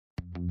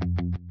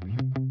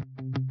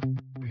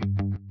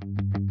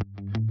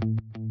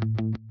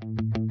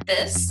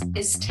This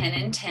is 10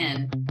 in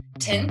 10.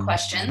 10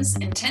 questions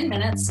in 10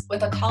 minutes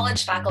with a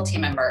college faculty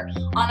member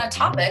on a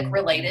topic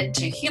related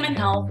to human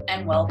health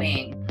and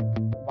well-being.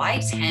 Why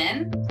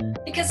 10?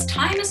 Because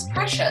time is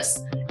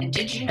precious. And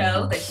did you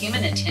know the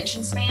human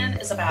attention span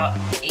is about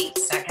 8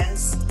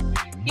 seconds?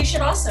 You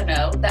should also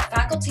know that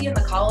faculty in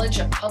the College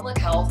of Public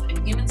Health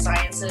and Human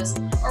Sciences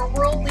are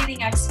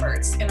world-leading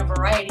experts in a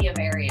variety of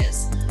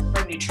areas,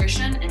 from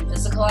nutrition and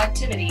physical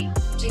activity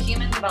to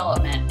human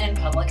development and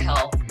public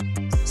health.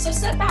 So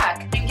sit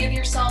back and give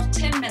yourself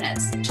 10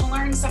 minutes to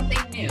learn something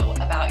new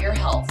about your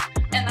health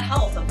and the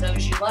health of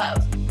those you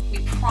love. We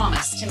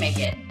promise to make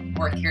it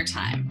worth your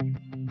time.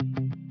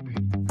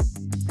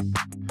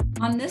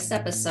 On this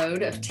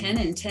episode of 10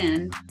 in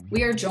 10,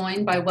 we are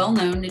joined by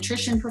well-known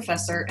nutrition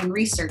professor and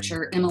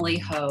researcher Emily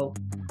Ho.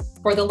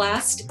 For the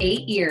last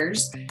 8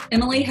 years,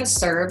 Emily has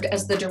served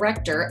as the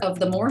director of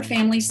the Moore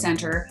Family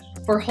Center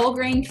for Whole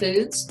Grain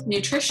Foods,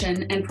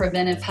 Nutrition, and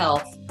Preventive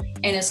Health,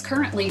 and is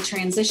currently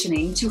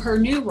transitioning to her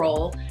new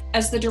role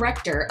as the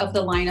director of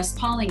the Linus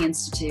Pauling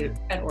Institute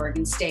at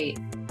Oregon State.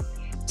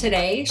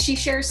 Today, she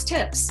shares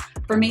tips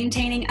for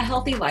maintaining a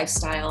healthy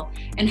lifestyle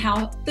and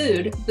how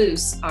food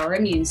boosts our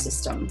immune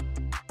system.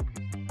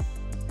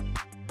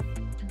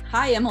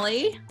 Hi,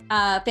 Emily.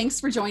 Thanks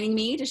for joining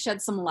me to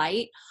shed some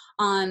light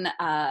on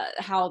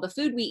how the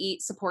food we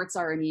eat supports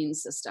our immune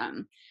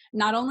system,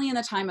 not only in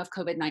the time of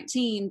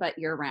COVID-19, but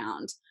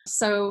year-round.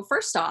 So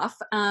first off,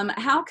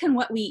 how can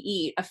what we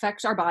eat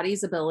affect our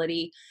body's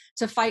ability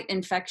to fight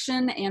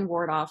infection and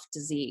ward off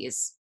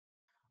disease?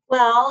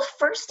 Well,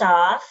 first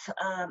off,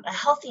 a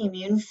healthy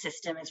immune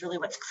system is really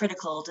what's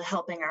critical to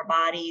helping our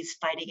bodies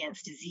fight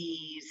against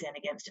disease and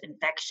against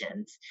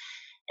infections.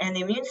 And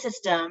the immune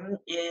system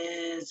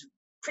is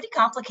pretty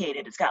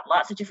complicated. It's got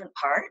lots of different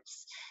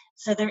parts.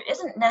 So there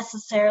isn't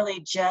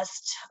necessarily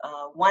just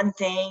one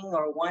thing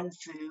or one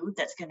food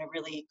that's going to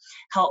really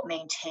help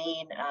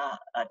maintain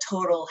a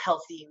total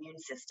healthy immune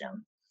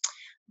system.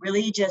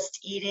 Really just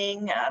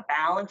eating a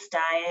balanced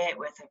diet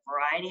with a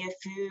variety of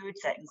foods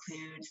that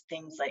includes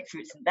things like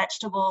fruits and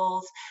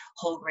vegetables,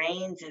 whole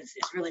grains is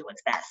really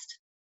what's best.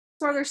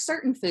 So are there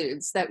certain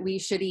foods that we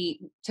should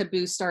eat to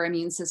boost our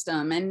immune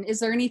system? And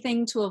is there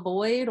anything to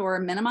avoid or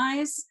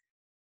minimize?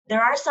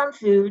 There are some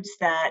foods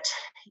that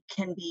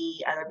can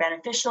be either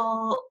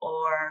beneficial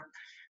or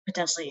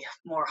potentially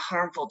more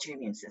harmful to your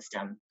immune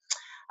system.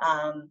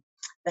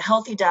 The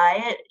healthy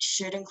diet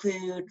should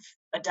include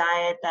a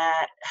diet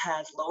that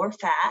has lower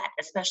fat,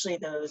 especially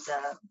those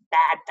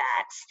bad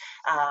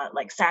fats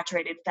like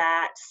saturated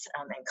fats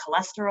and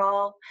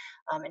cholesterol.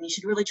 And you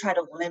should really try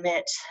to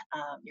limit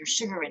your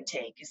sugar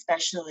intake,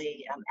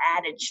 especially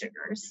added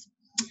sugars.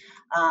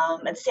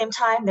 At the same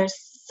time, there's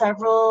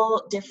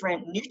several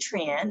different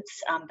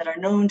nutrients that are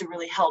known to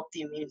really help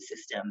the immune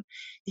system.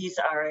 These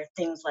are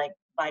things like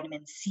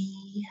vitamin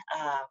C,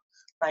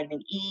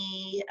 vitamin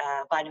E,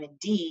 vitamin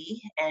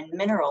D, and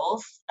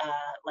minerals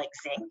like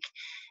zinc,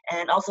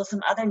 and also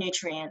some other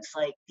nutrients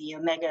like the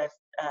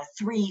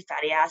omega-3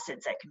 fatty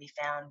acids that can be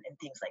found in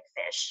things like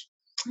fish.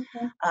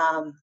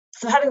 Okay.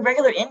 So having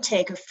regular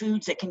intake of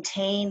foods that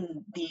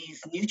contain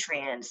these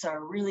nutrients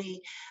are really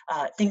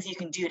things you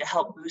can do to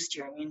help boost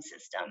your immune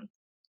system.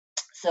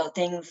 So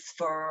things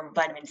for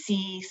vitamin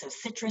C, so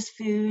citrus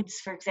foods,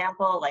 for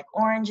example, like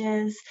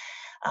oranges,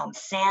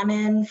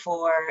 salmon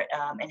for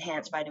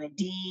enhanced vitamin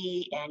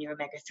D and your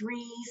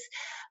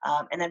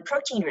omega-3s, and then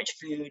protein-rich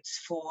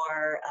foods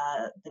for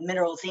the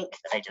mineral zinc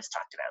that I just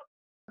talked about.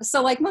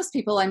 So like most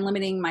people, I'm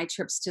limiting my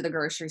trips to the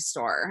grocery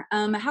store.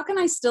 How can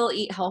I still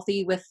eat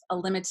healthy with a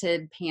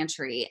limited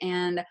pantry?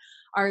 And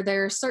are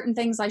there certain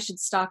things I should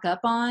stock up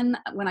on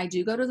when I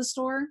do go to the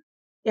store?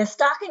 Yeah,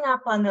 stocking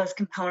up on those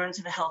components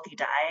of a healthy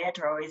diet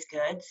are always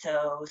good.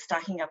 So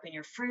stocking up in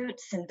your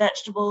fruits and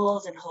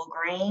vegetables and whole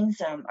grains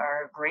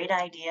are a great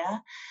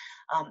idea.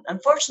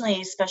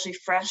 Unfortunately, especially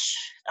fresh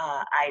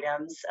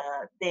items,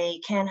 they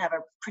can have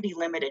a pretty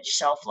limited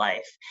shelf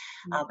life.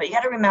 But you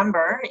got to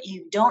remember,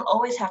 you don't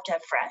always have to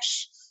have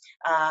fresh.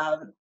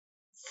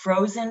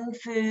 Frozen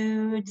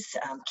foods,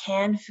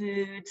 canned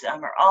foods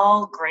are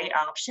all great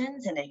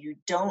options, and that you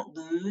don't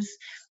lose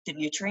the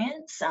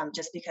nutrients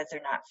just because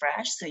they're not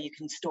fresh, so you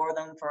can store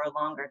them for a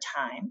longer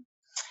time.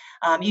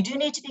 You do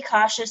need to be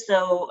cautious,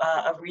 though,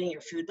 of reading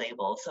your food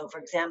label. So, for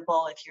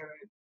example,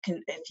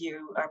 if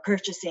you are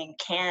purchasing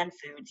canned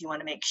foods, you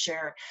want to make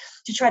sure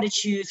to try to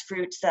choose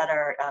fruits that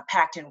are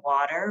packed in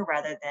water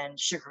rather than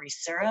sugary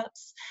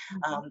syrups.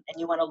 And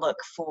you want to look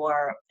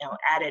for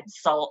added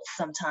salt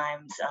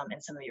sometimes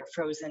in some of your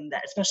frozen,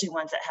 especially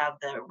ones that have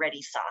the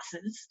ready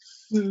sauces.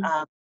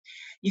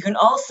 You can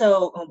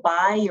also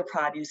buy your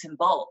produce in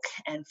bulk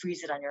and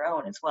freeze it on your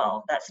own as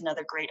well. That's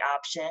another great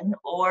option,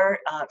 or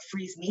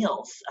freeze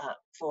meals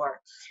for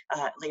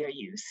later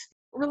use.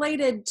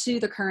 Related to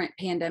the current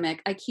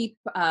pandemic, I keep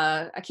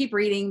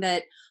reading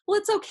that, well,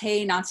 it's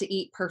okay not to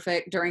eat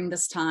perfect during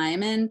this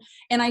time, and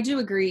I do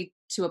agree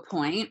to a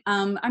point.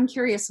 I'm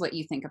curious what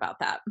you think about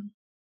that.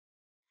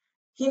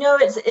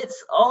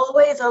 It's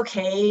always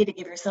okay to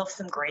give yourself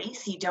some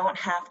grace. You don't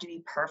have to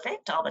be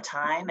perfect all the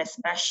time,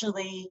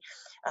 especially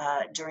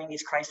during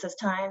these crisis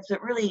times,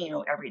 but really,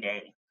 every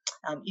day.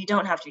 You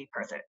don't have to be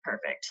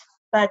perfect.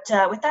 But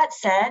with that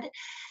said,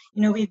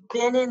 we've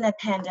been in the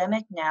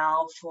pandemic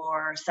now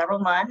for several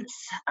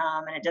months,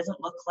 and it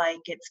doesn't look like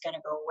it's going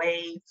to go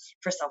away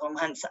for several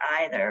months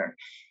either.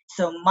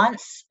 So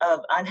months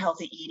of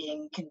unhealthy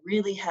eating can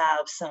really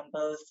have some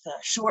both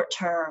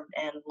short-term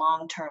and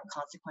long-term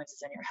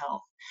consequences on your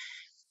health.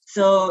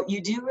 So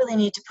you do really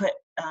need to put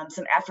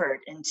some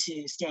effort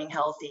into staying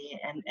healthy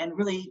and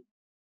really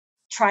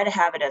try to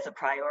have it as a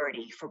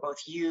priority for both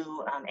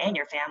you and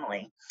your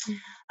family.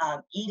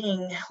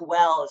 Eating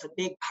well is a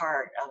big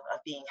part of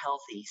being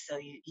healthy. So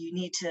you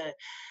need to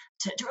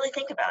really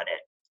think about it.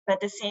 But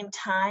at the same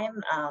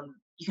time,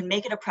 you can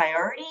make it a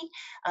priority,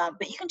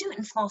 but you can do it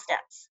in small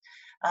steps.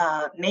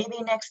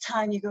 Maybe next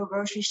time you go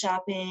grocery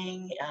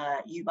shopping,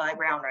 you buy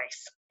brown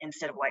rice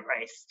instead of white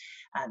rice.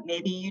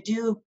 Maybe you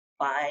do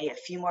buy a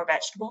few more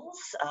vegetables,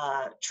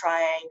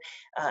 try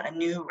a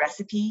new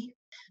recipe.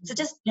 So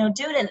just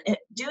do it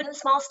in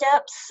small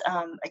steps.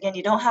 Again,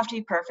 you don't have to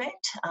be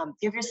perfect.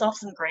 Give yourself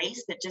some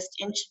grace, but just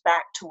inch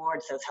back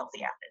towards those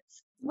healthy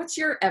habits. What's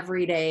your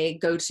everyday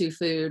go-to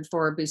food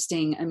for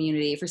boosting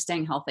immunity, for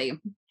staying healthy?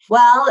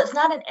 Well, it's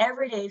not an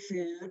everyday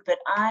food, but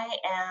I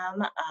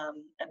am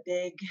a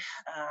big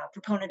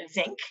proponent of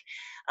zinc.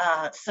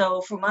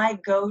 So for my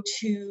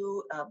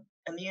go-to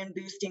immune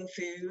boosting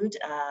food,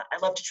 I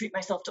love to treat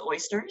myself to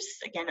oysters.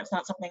 Again, it's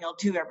not something I'll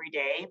do every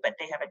day, but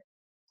they have a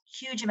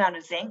huge amount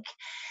of zinc.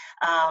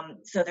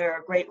 So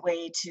they're a great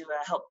way to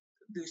help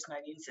boost my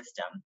immune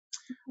system.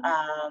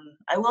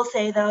 I will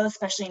say though,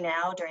 especially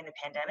now during the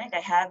pandemic, I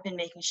have been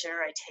making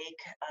sure I take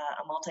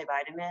a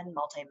multivitamin,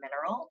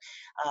 multi-mineral,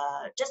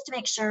 just to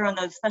make sure on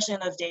those, especially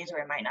on those days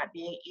where I might not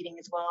be eating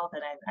as well,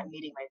 that I'm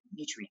meeting my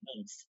nutrient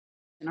needs.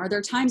 And are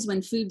there times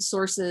when food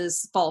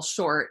sources fall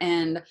short?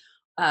 And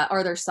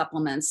are there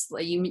supplements?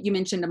 Like you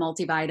mentioned a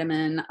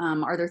multivitamin.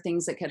 Are there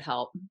things that could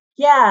help?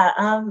 Yeah,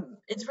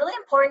 it's really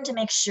important to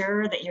make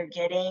sure that you're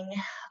getting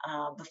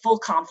the full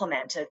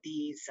complement of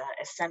these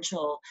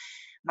essential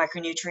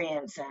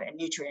micronutrients and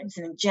nutrients.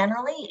 And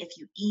generally, if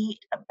you eat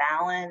a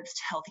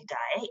balanced, healthy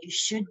diet, you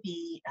should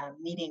be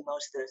meeting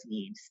most of those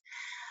needs.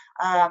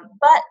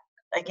 But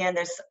again,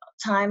 there's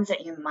times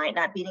that you might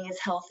not be eating as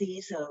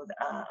healthy, so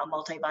a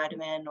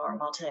multivitamin or a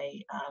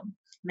multi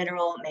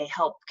mineral may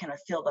help kind of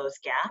fill those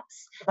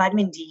gaps.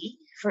 Vitamin D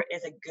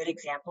is a good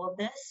example of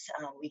this.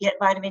 We get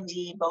vitamin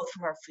D both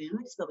from our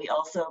foods, but we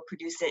also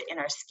produce it in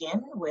our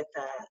skin with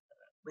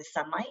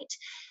sunlight.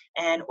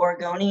 And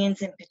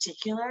Oregonians in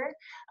particular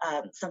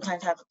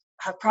sometimes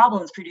have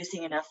problems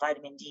producing enough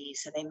vitamin D,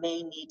 so they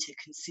may need to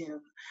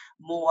consume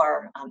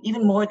more,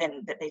 even more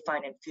than that they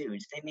find in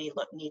foods. They may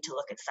need to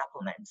look at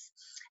supplements,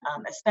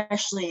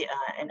 especially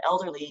an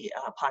elderly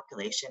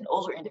population,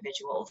 older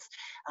individuals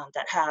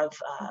that have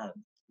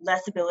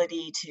less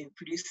ability to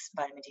produce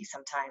vitamin D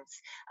sometimes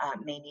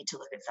may need to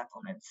look at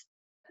supplements.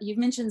 You've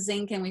mentioned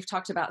zinc, and we've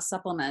talked about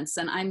supplements,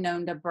 and I'm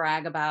known to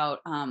brag about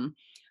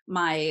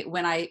my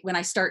when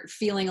I start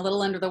feeling a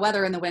little under the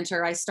weather in the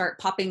winter, I start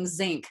popping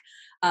zinc.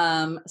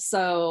 Yeah,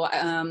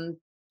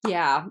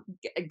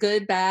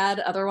 good, bad,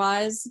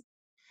 otherwise.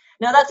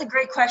 No, that's a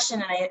great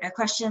question, and a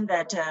question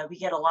that we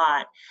get a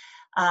lot.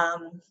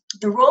 Um,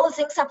 the role of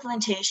zinc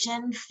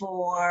supplementation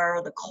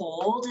for the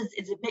cold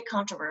is a bit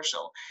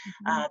controversial.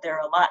 Mhm. There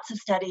are lots of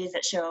studies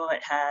that show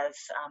it has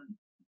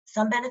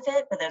some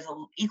benefit, but there's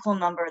an equal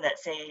number that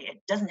say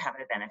it doesn't have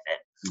any benefit.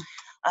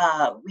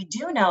 We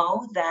do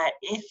know that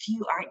if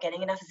you aren't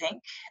getting enough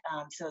zinc,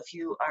 so if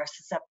you are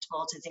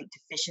susceptible to zinc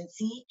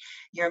deficiency,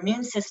 your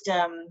immune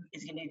system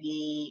is going to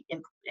be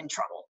in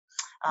trouble.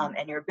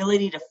 And your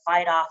ability to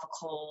fight off a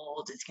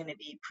cold is going to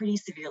be pretty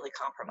severely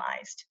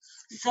compromised.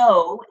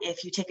 So,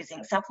 if you take a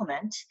zinc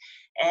supplement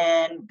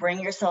and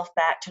bring yourself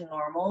back to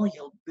normal,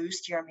 you'll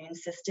boost your immune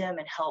system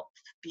and help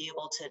be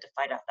able to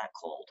fight off that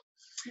cold.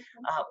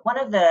 One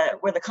of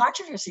where the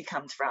controversy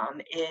comes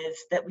from is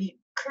that we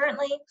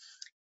currently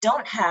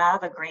don't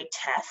have a great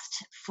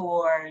test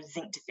for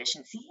zinc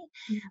deficiency,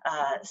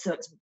 so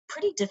it's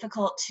pretty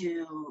difficult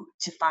to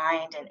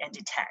find and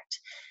detect.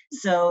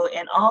 So,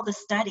 in all the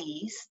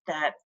studies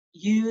that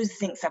use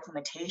zinc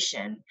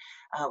supplementation,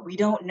 we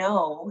don't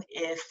know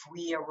if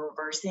we are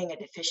reversing a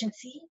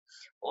deficiency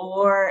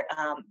or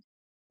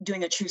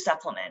doing a true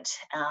supplement.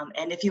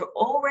 And if you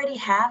already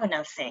have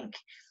enough zinc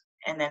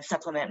and then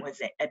supplement with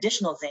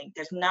additional zinc,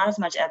 there's not as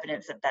much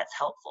evidence that that's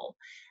helpful.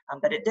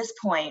 But at this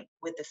point,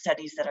 with the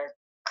studies that are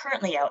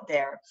currently out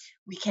there,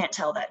 we can't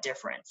tell that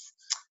difference.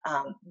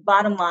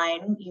 Bottom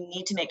line, you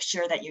need to make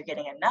sure that you're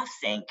getting enough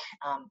zinc,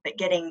 but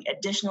getting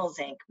additional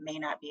zinc may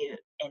not be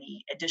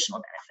any additional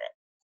benefit.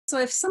 So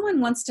if someone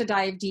wants to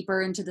dive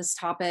deeper into this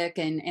topic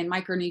and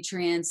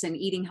micronutrients and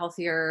eating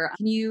healthier,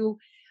 can you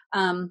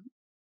um,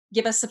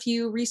 give us a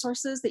few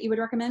resources that you would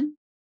recommend?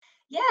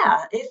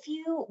 Yeah, if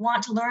you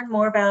want to learn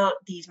more about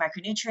these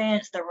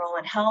micronutrients, their role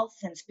in health,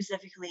 and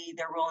specifically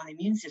their role in the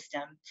immune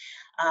system,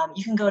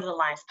 you can go to the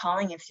Linus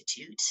Pauling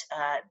Institute.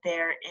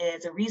 There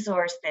is a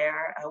resource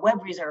there, a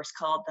web resource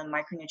called the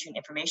Micronutrient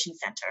Information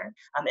Center.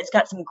 It's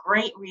got some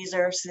great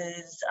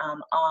resources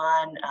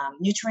on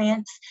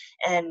nutrients,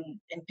 and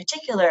in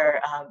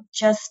particular,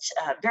 just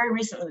very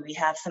recently, we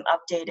have some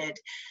updated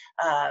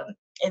um,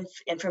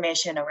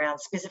 information around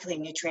specifically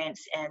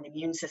nutrients and the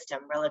immune system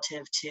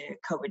relative to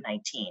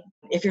COVID-19.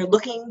 If you're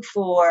looking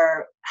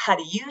for how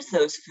to use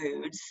those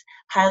foods,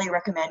 highly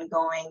recommend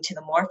going to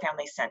the More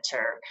Family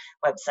Center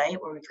website,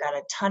 where we've got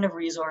a ton of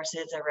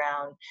resources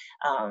around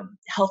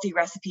healthy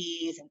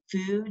recipes and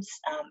foods.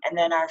 And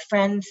then our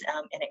friends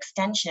in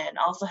Extension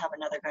also have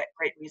another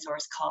great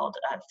resource called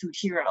Food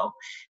Hero,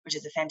 which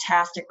is a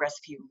fantastic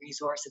recipe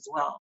resource as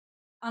well.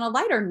 On a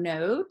lighter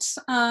note,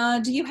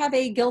 do you have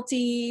a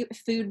guilty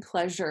food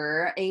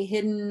pleasure, a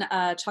hidden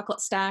chocolate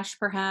stash,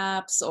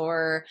 perhaps,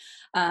 or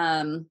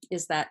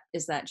is that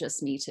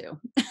just me too?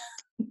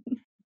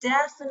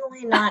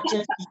 Definitely not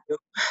just you.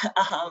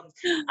 Um,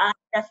 I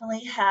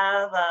definitely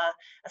have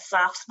a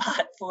soft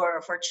spot for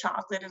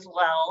chocolate as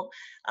well.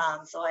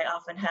 So I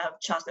often have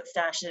chocolate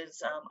stashes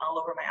all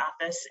over my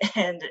office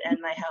and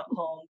my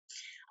home.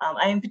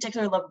 I in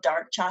particular love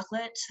dark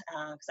chocolate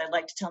because I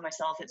like to tell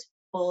myself it's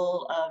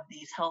full of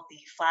these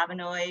healthy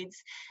flavonoids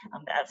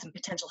that have some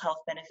potential health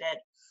benefit.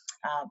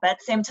 But at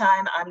the same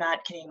time, I'm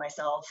not kidding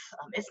myself.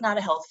 It's not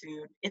a health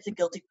food. It's a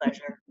guilty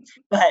pleasure,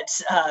 but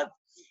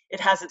it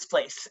has its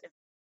place.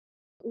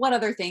 What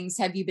other things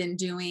have you been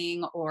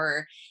doing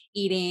or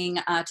eating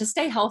to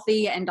stay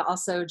healthy and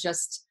also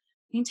just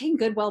maintain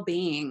good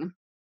well-being?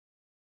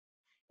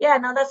 Yeah,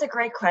 no, that's a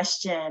great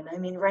question. I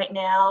mean, right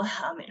now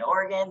in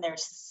Oregon,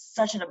 there's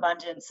such an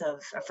abundance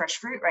of fresh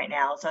fruit right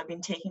now. So I've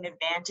been taking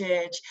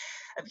advantage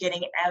of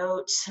getting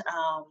out.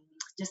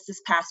 Just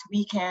this past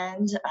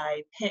weekend,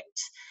 I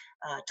picked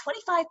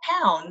 25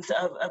 pounds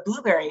of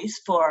blueberries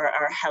for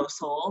our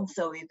household.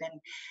 So we've been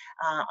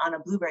on a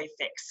blueberry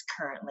fix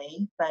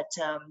currently, but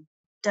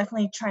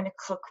definitely trying to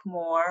cook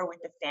more with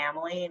the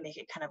family and make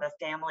it kind of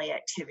a family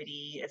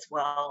activity as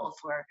well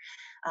for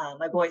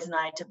my boys and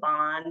I to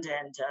bond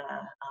and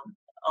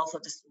also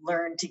just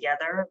learn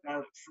together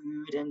about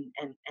food and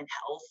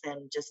health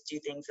and just do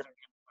things that are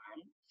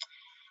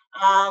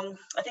kind of fun.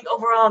 I think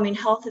overall, I mean,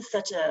 health is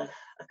such a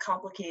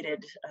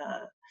complicated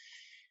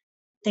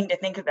thing to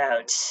think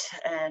about,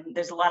 and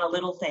there's a lot of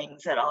little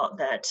things that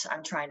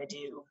I'm trying to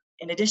do.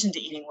 In addition to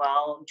eating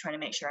well, I'm trying to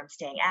make sure I'm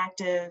staying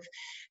active,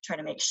 trying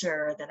to make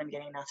sure that I'm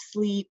getting enough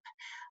sleep,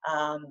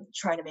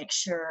 trying to make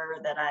sure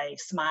that I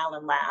smile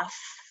and laugh,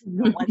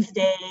 once a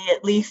day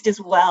at least as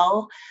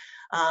well.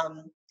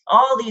 Um,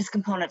 all these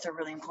components are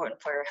really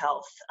important for your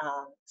health.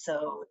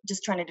 So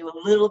just trying to do a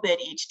little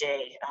bit each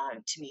day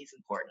to me is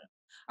important.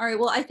 All right.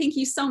 Well, I thank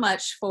you so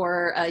much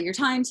for your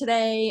time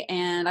today,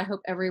 and I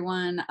hope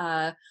everyone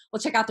will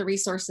check out the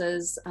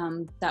resources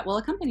that will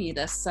accompany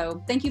this.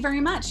 So thank you very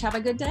much. Have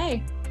a good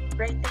day.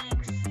 Great,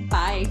 thanks.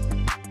 Bye.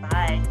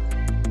 Bye.